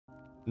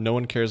No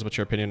one cares what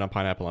your opinion on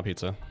pineapple on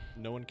pizza.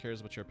 No one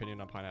cares what your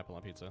opinion on pineapple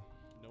on pizza.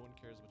 No one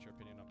cares what your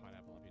opinion on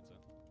pineapple on pizza.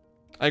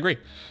 I agree.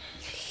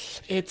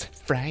 It's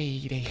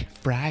Friday,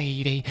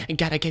 Friday, and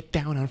gotta get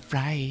down on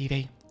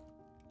Friday.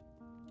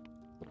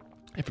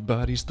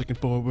 Everybody's looking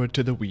forward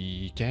to the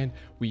weekend,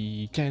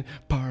 weekend,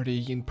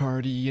 partying,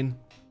 partying,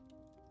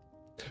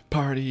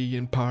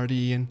 partying,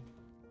 partying.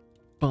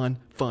 Fun,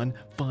 fun,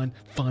 fun,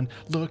 fun.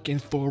 Looking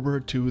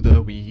forward to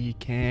the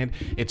weekend.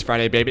 It's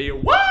Friday, baby.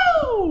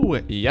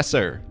 Woo! Yes,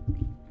 sir.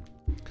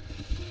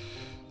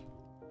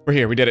 We're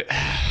here. We did it.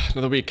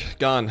 Another week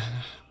gone.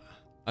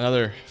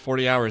 Another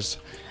 40 hours.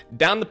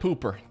 Down the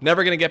pooper.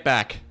 Never gonna get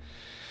back.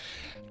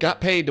 Got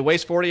paid to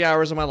waste 40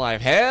 hours of my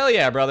life. Hell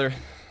yeah, brother.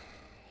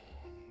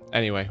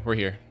 Anyway, we're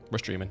here. We're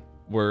streaming.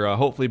 We're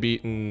hopefully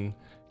beating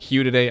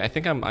Hugh today. I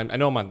think I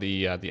know I'm on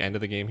the end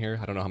of the game here.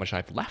 I don't know how much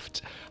I've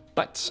left,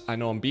 but I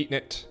know I'm beating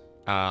it.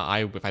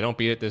 If I don't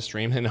beat it this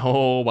stream, then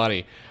oh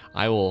buddy,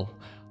 I'll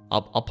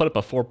put up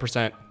a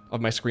 4% of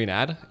my screen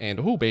ad, and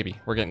oh baby,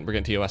 we're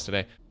getting TOS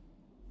today.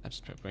 I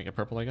just make it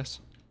purple, I guess.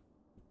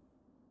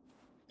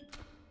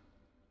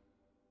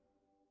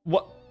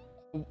 What?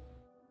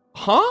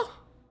 Huh?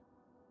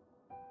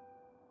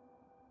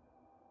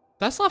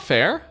 That's not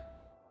fair.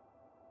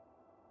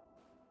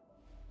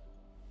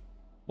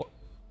 What?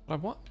 What I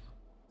want?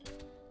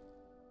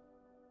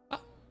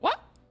 What?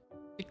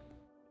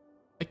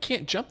 I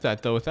can't jump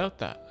that though without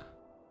that.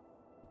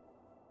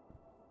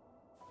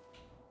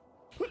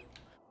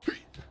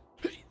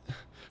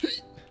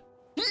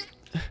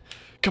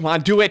 Come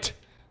on, do it!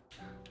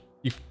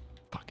 You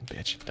fucking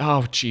bitch.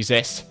 Oh,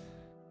 Jesus.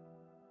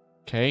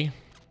 Okay.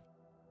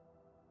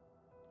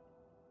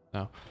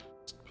 No.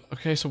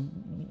 Okay, so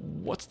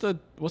what's the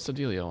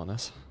dealio on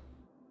this?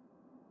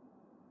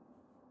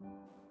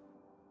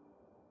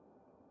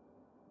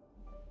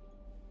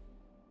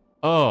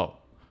 Oh.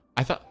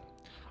 I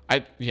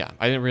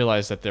didn't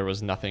realize that there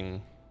was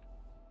nothing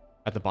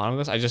at the bottom of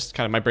this. I just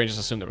my brain just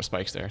assumed there were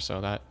spikes there, so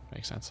that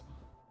makes sense.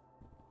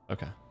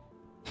 Okay.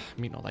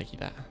 Me no likey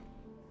that.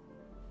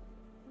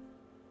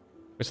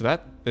 Wait, so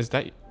that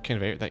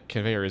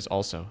conveyor is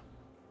also.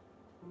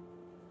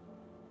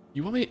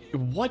 You want me?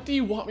 What do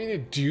you want me to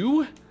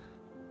do?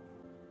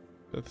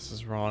 This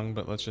is wrong,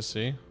 but let's just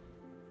see.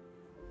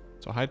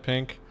 So hide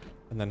pink,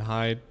 and then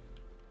hide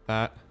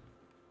that.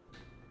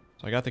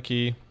 So I got the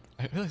key.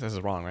 I feel like this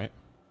is wrong, right?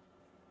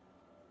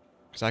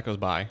 Because that goes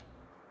by.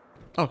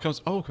 Oh, it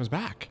comes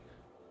back.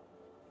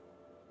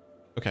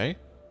 Okay.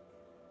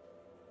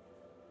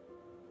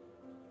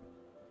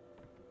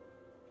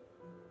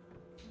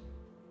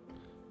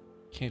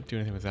 Can't do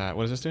anything with that.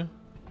 What does this do?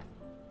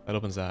 That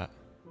opens that.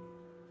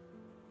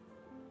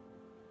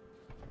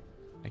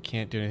 I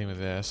can't do anything with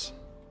this.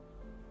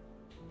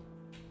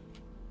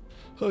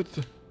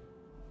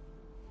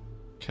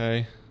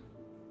 Okay.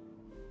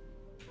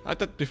 I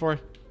did before.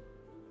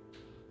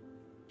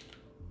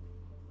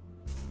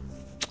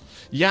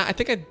 Yeah, I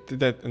think I did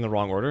that in the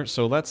wrong order.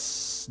 So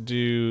let's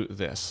do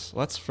this.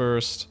 Let's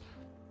first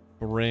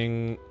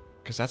bring,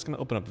 because that's going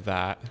to open up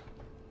that.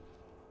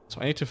 So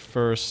I need to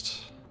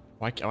first,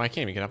 I can't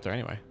even get up there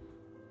anyway.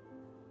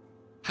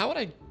 How would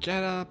I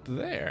get up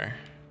there?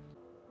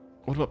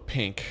 What about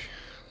pink?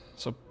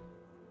 So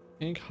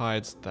pink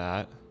hides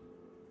that.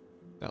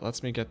 That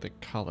lets me get the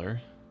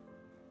color.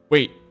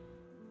 Wait.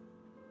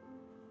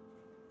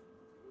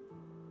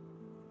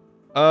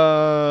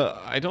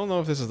 I don't know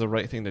if this is the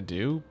right thing to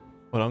do,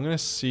 but I'm gonna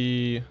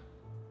see.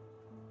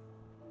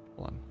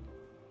 Hold on.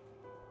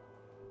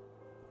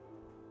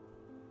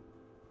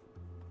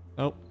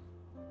 Nope.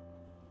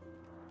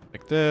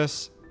 Like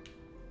this.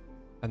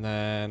 And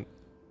then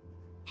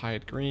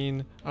hide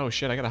green. Oh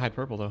shit, I gotta hide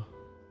purple though.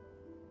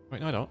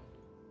 Wait, no I don't.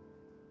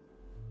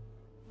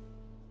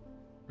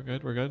 We're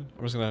good, we're good.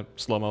 I'm just gonna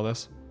slow-mo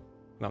this.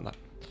 No, I'm not.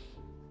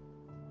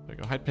 There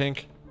we go, hide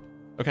pink.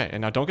 Okay,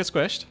 and now don't get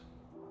squished.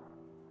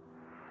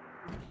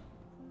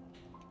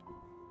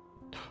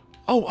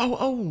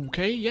 Oh,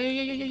 okay.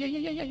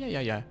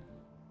 Yeah. I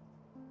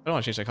don't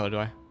want to change that color, do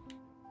I?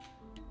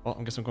 Well,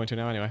 I guess I'm going to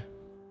now anyway.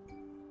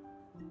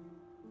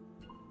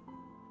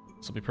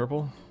 This will be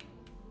purple.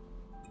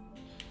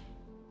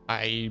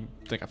 I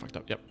think I fucked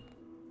up, yep.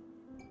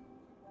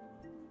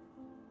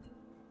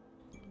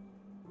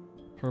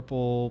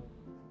 Purple.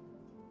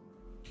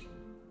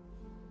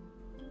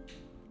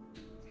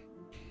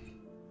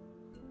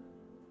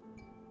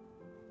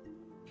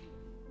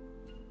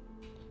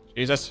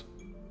 Jesus.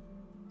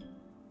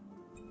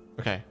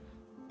 Okay.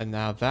 And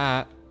now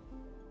that.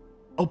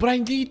 Oh, but I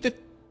need the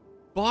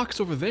box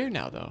over there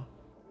now, though.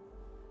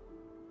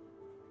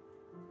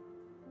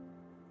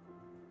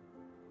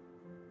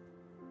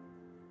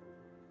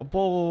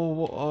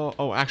 Whoa.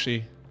 Oh,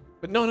 actually.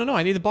 But no.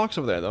 I need the box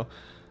over there, though.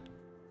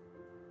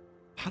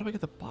 How do I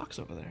get the box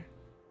over there?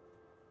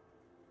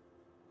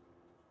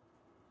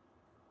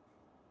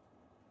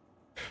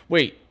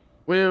 Wait.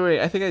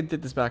 I think I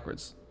did this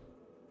backwards.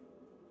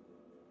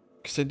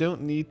 Because I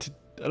don't need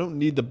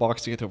the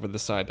box to get over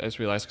this side. I just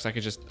realized because I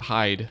could just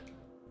hide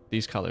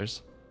these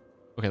colors.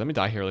 Okay, let me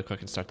die here really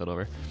quick and start that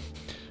over.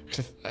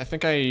 I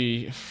think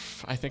I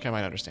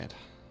might understand.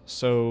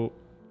 So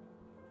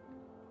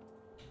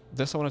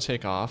this I want to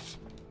take off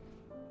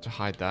to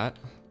hide that.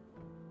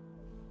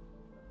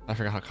 I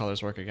forgot how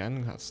colors work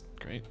again. That's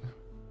great.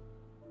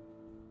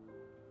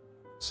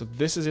 So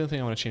this is the only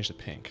thing I want to change to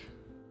pink.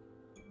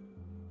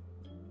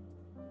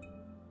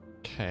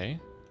 Okay.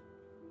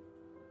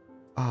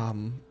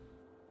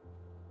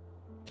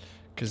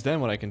 Because then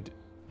what I can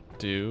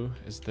do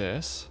is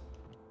this.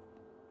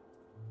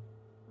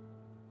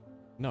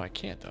 No, I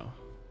can't though.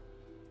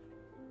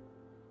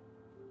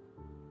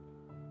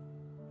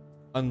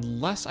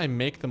 Unless I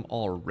make them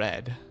all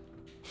red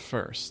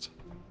first.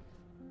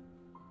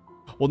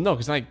 Well, no,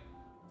 because I...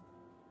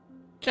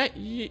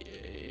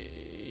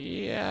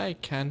 Yeah, I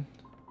can.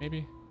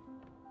 Maybe.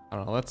 I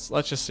don't know. Let's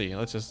just see.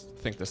 Let's just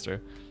think this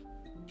through.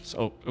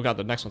 So, oh god,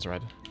 the next one's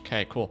red.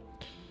 Okay, cool.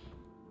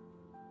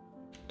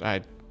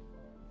 I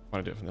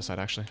want to do it from this side,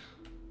 actually.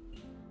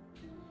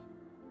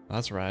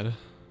 That's red.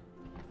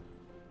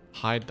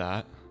 Hide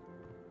that.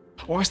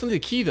 Oh, I still need a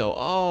key, though.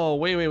 Oh,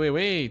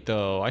 wait,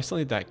 though. I still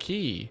need that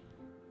key.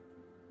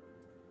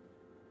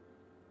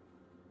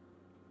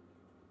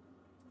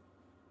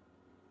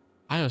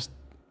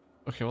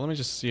 Okay, well, let me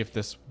just see if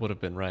this would have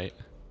been right.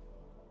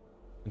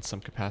 In some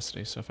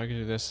capacity. So if I could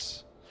do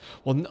this...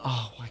 Well, no,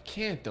 oh, I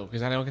can't, though,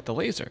 because I don't get the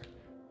laser.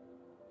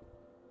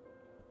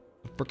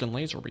 The frickin'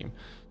 laser beam.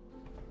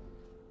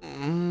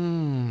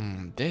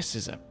 This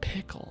is a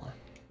pickle.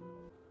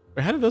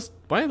 Wait,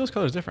 why are those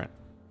colors different?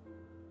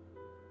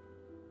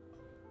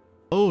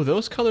 Oh,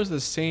 those colors are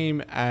the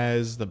same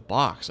as the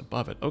box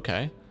above it.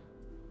 Okay.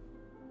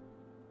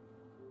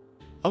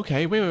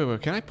 Okay,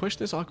 wait. Can I push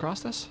this all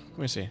across this? Let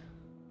me see.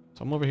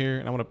 So I'm over here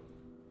and I want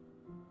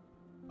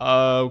to...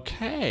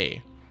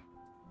 Okay.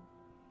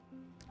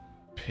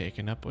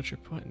 Picking up what you're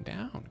putting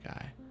down,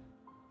 guy.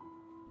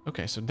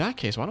 Okay, so in that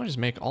case, why don't I just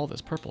make all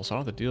this purple so I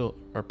don't have to deal...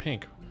 Or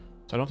pink.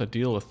 So I don't have to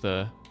deal with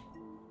the...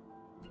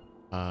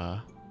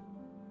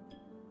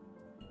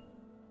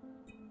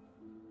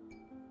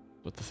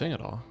 with the thing at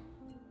all.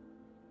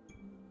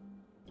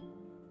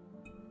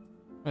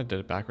 I did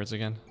it backwards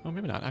again. Oh,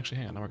 maybe not. Actually,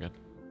 hang on. Now we're good.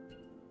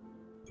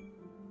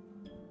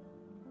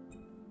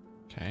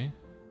 Okay.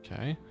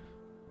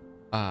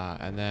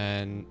 And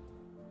then...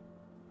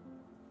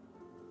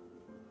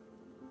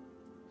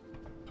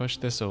 push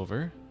this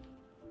over.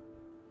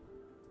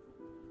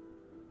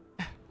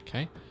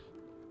 Okay.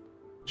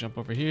 Jump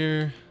over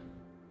here.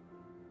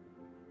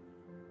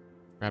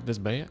 Grab this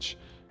batch.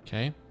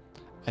 Okay.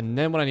 And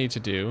then what I need to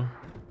do...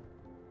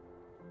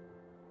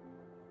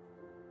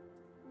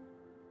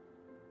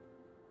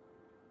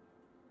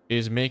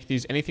 is make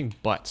these anything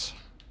but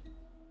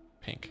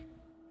pink.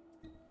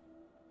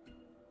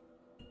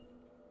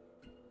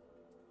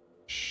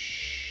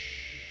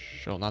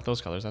 Well, not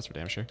those colors, that's for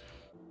damn sure.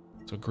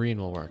 So green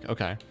will work.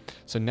 Okay.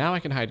 So now I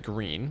can hide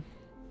green.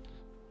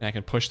 And I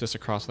can push this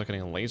across without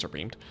getting laser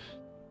beamed.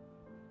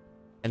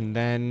 And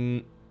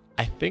then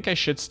I think I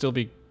should still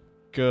be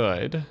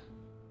good.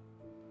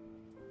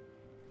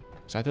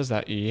 So that does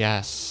that.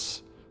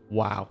 Yes.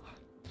 Wow.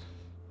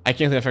 I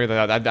can't think I figured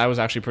that out. That was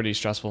actually pretty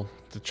stressful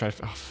to try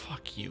to... Oh,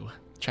 fuck you.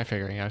 Try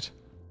figuring out.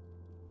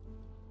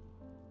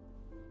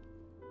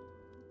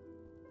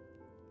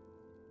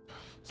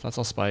 So that's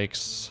all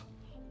spikes.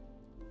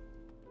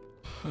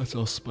 That's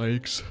all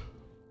spikes.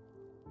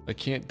 I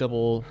can't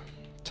double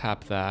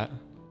tap that.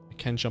 I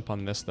can jump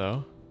on this,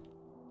 though.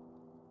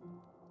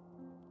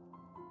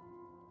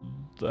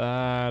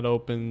 That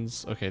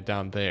opens... Okay,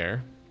 down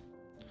there.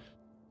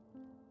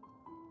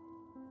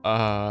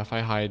 If I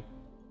hide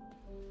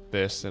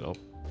this, it'll...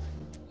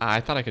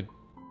 I thought I could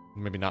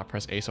maybe not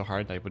press A so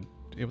hard I would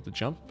be able to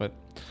jump, but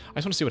I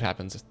just want to see what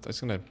happens. I'm just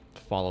going to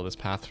follow this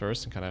path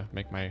first and kind of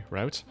make my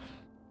route.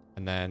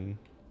 And then...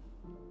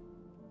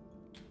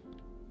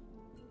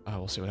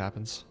 we'll see what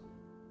happens.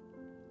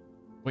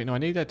 Wait, no, I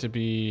need that to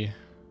be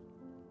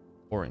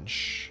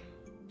orange.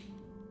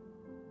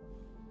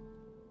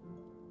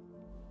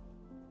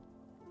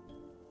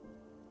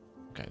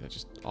 Okay, that's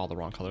just all the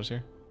wrong colors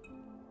here.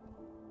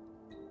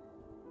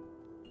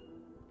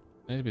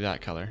 I need to be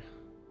that color.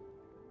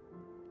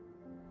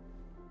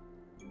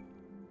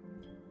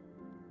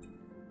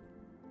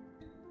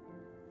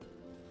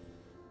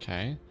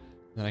 Okay,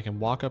 then I can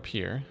walk up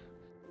here.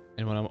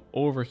 And when I'm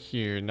over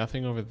here,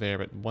 nothing over there,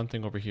 but one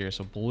thing over here.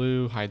 So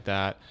blue, hide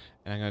that.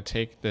 And I'm going to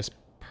take this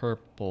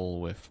purple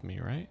with me,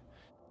 right?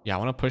 Yeah, I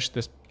want to push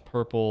this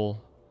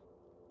purple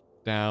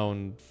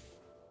down.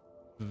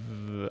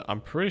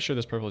 I'm pretty sure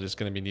this purple is just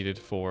going to be needed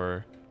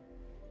for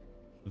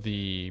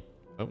the...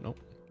 Oh, nope.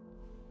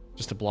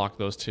 Just to block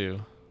those two.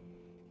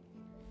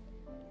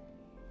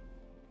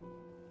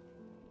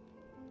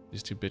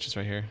 These two bitches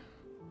right here.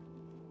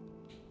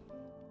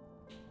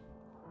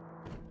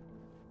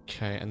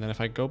 Okay, and then if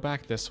I go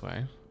back this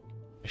way,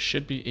 I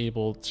should be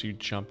able to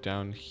jump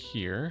down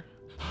here.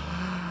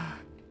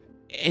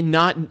 And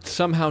not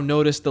somehow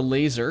notice the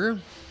laser.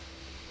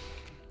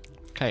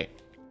 Okay,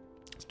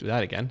 let's do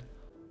that again.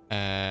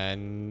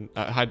 And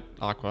hide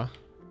aqua,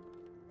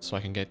 so I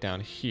can get down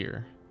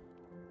here.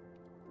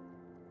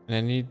 And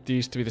I need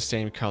these to be the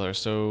same color,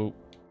 so...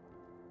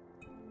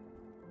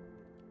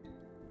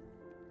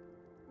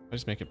 I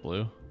just make it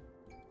blue.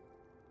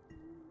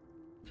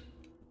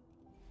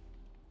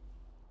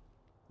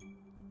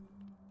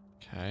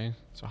 Okay,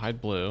 so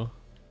hide blue.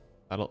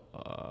 That'll,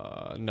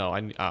 no,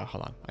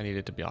 hold on. I need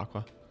it to be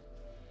aqua.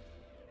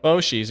 Oh,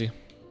 sheezy.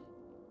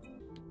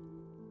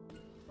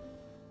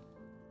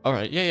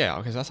 Alright, yeah,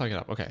 okay, so that's how I get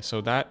up. Okay,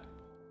 so that...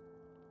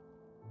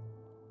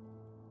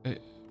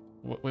 Wait,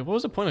 what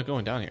was the point of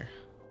going down here?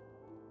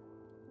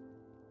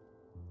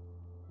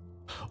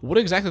 What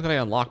exactly did I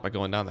unlock by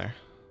going down there?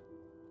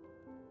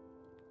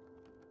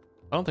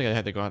 I don't think I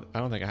had to go out, I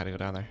don't think I had to go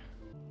down there.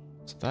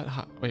 So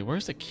that wait,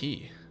 where's the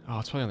key? Oh,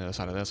 it's probably on the other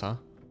side of this, huh?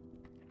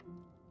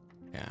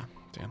 Yeah,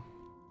 damn.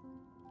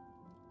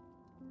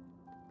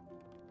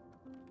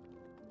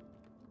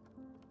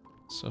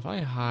 So if I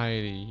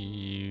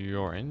hide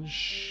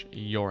orange,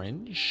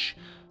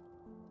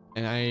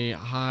 and I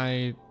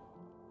hide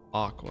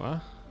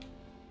aqua,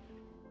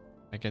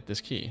 I get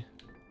this key.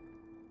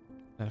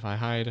 And if I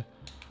hide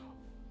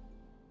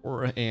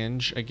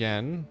orange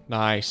again,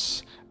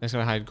 nice. Next, I'm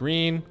gonna hide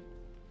green.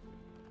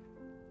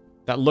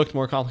 That looked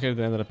more complicated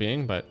than it ended up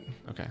being, but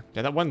okay.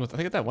 Yeah, that one was, I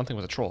think that one thing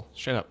was a troll.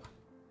 Straight up.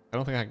 I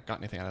don't think I got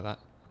anything out of that.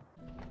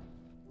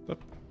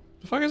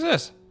 The fuck is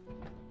this?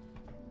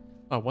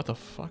 Oh, what the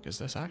fuck is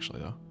this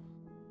actually, though?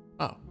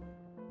 Oh.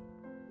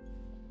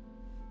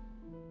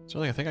 Is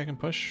there like a thing I can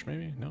push,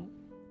 maybe? No?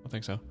 I don't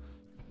think so.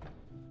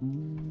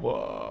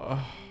 Whoa.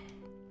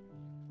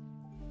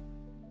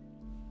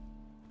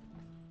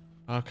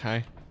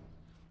 Okay.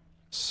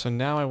 So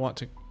now I want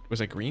to...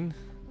 Was it green?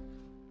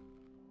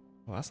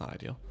 Well, that's not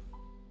ideal.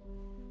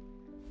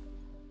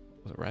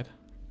 Was it red?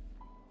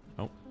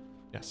 Oh,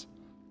 yes.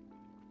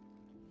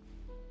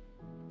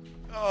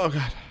 Oh,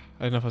 God.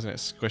 I didn't know if I was going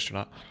to get squished or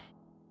not.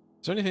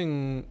 Is there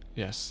anything...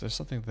 Yes, there's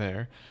something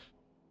there.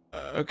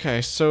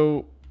 Okay,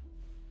 so...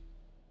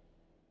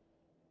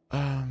 If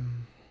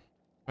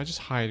I just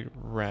hide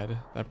red,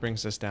 that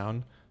brings this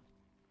down.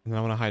 And then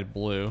I want to hide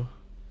blue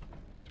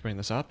to bring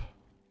this up.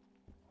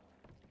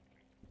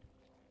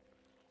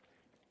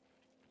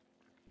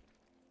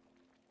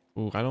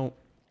 Ooh, I don't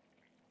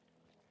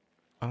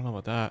know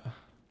about that.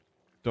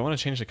 Do I want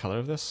to change the color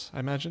of this, I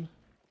imagine?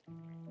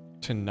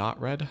 To not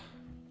red?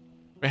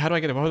 Wait, how do I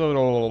get it? How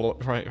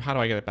do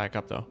I get it back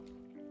up, though?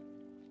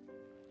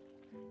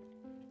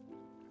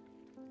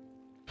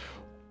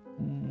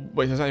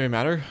 Wait, does that even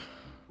matter?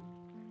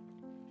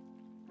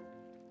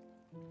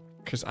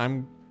 Because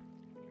I'm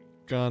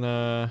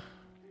gonna...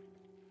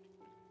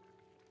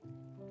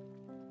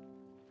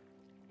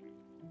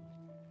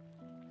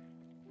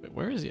 Wait,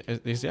 where is the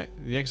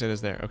exit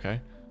is there, okay.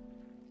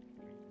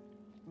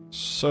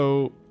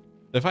 So,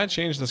 if I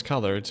change this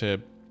color to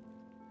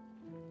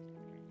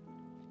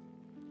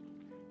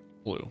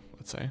blue,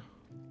 let's say.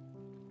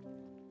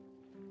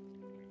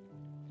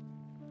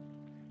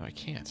 No, I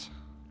can't.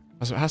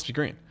 So it has to be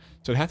green.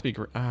 So it has to be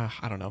green.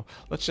 I don't know.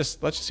 Let's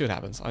just see what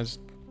happens. I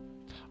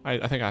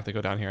think I have to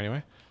go down here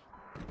anyway.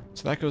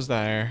 So that goes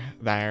there.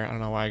 I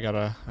don't know why I got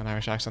an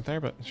Irish accent there,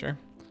 but sure.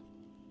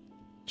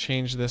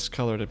 Change this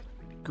color to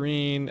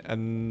green,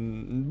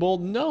 and well,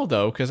 no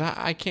though, because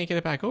I can't get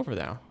it back over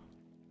now.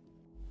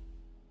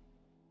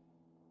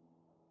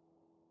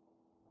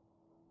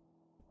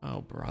 Oh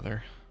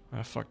brother,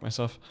 I fucked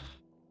myself.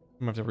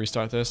 I'm gonna have to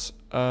restart this.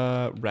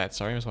 Red,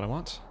 sorry, is what I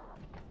want.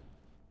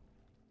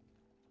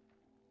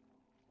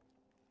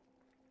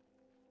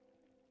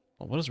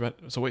 Oh, what is red?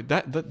 So wait,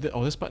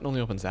 oh, this button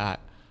only opens that.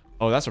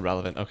 Oh, that's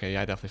irrelevant. Okay,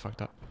 yeah, I definitely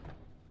fucked up.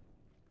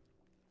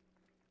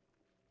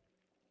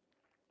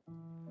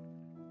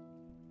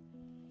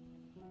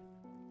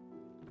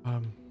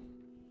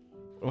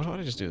 What do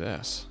I just do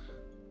this?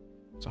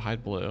 So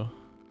hide blue.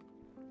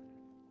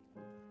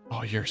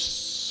 Oh, you're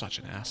such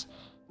an ass.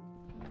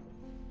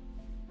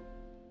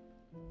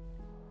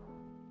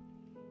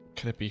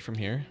 Could it be from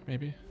here,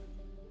 maybe?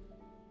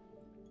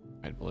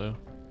 Hide blue.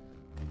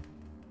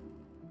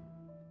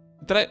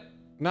 Did I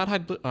not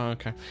hide blue? Oh,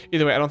 okay.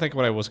 Either way, I don't think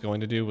what I was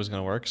going to do was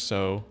going to work,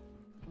 so...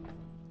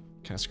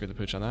 Kind of screwed the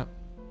pooch on that.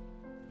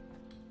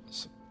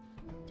 So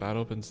that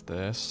opens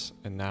this,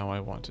 and now I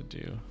want to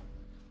do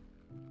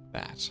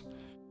that.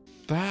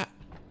 That...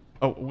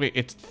 Oh, wait,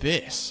 it's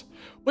this.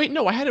 Wait,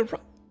 no, I had it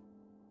right.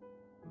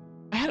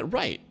 I had it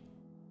right.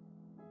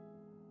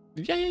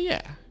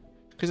 Yeah.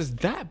 Because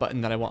it's that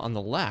button that I want on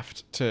the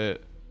left to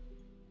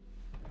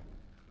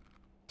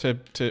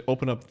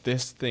open up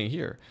this thing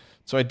here.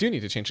 So I do need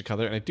to change the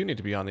color, and I do need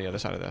to be on the other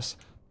side of this.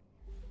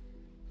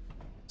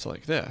 So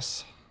like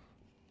this.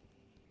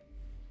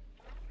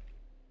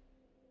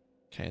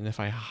 Okay, and if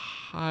I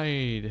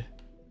hide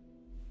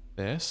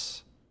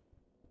this,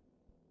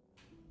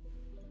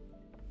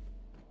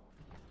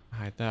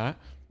 hide that,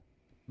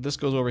 this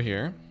goes over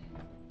here.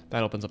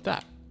 That opens up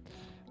that.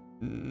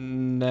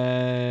 And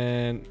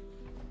then,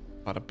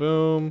 bada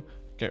boom,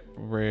 get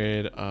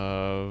rid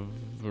of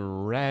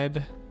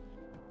red,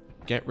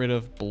 get rid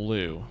of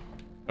blue.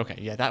 Okay,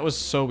 yeah, that was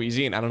so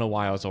easy, and I don't know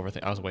why I was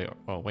overthinking. I was way,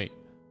 oh, wait.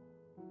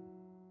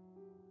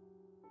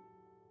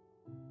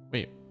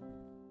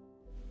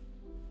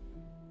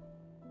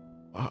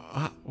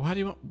 How do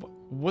you want?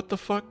 What the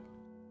fuck?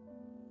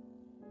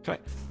 Can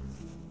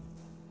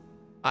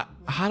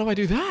how do I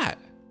do that?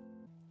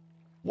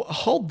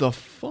 Hold the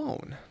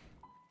phone.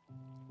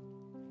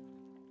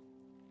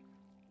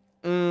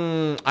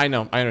 I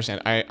know. I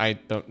understand. I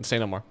don't say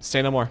no more.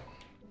 Say no more.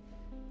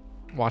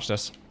 Watch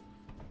this.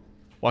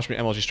 Watch me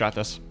MLG strat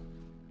this.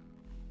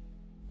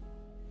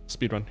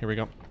 Speedrun. Here we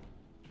go.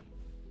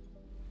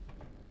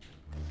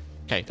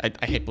 Okay,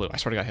 I hate blue. I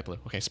swear to God, I hate blue.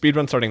 Okay,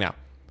 speedrun starting now.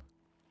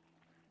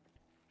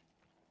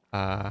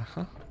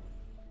 Huh.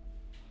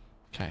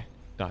 Okay,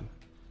 done.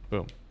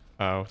 Boom.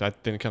 Oh,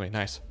 that didn't kill me.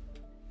 Nice.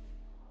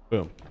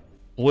 Boom.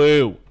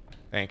 Blue.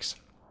 Thanks.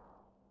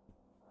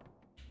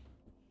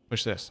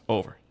 Push this.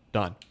 Over.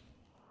 Done.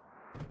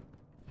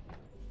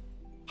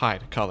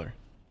 Hide. Color.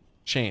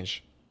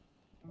 Change.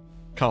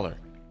 Color.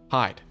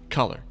 Hide.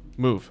 Color.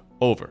 Move.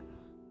 Over.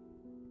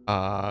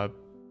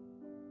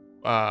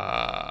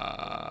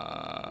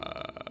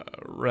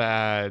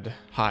 Red.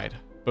 Hide.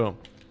 Boom.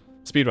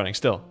 Speedrunning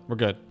still. We're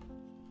good.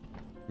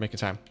 Making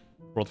time.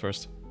 World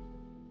first.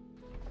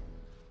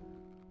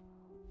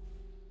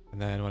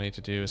 And then what I need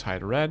to do is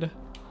hide red.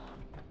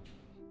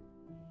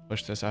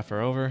 Push this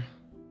effer over.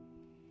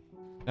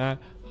 That.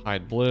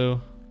 Hide blue.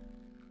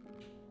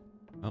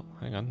 Oh,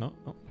 hang on. No,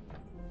 no.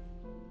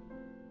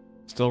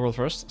 Still world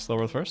first. Still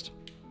world first.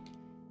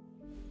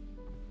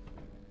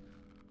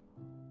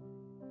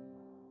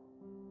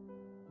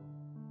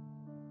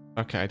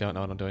 Okay, I don't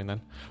know what I'm doing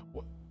then.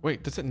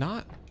 Wait, does it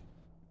not?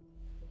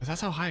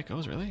 That's how high it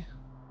goes, really?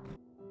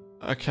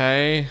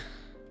 Okay.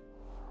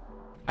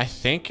 I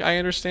think I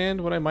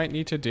understand what I might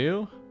need to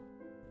do.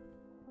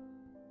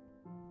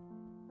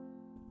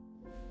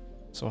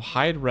 So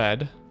hide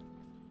red.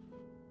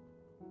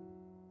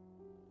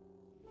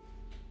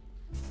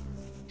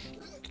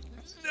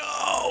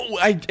 No!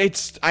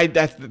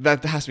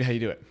 That has to be how you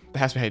do it. That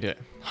has to be how you do it.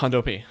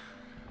 Hundo P.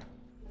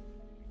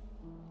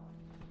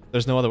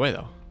 There's no other way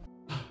though.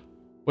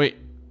 Wait.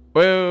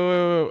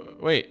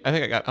 Wait. I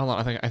think I got. Hold on.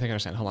 I think I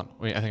understand. Hold on.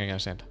 Wait. I think I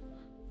understand.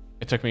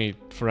 It took me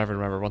forever to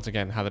remember once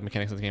again how the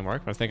mechanics of the game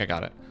work, but I think I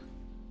got it.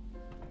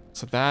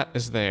 So that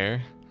is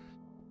there,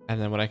 and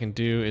then what I can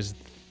do is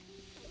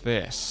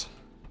this.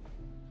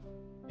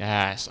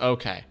 Yes.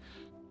 Okay.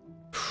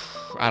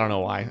 I don't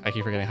know why I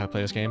keep forgetting how to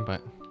play this game,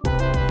 but.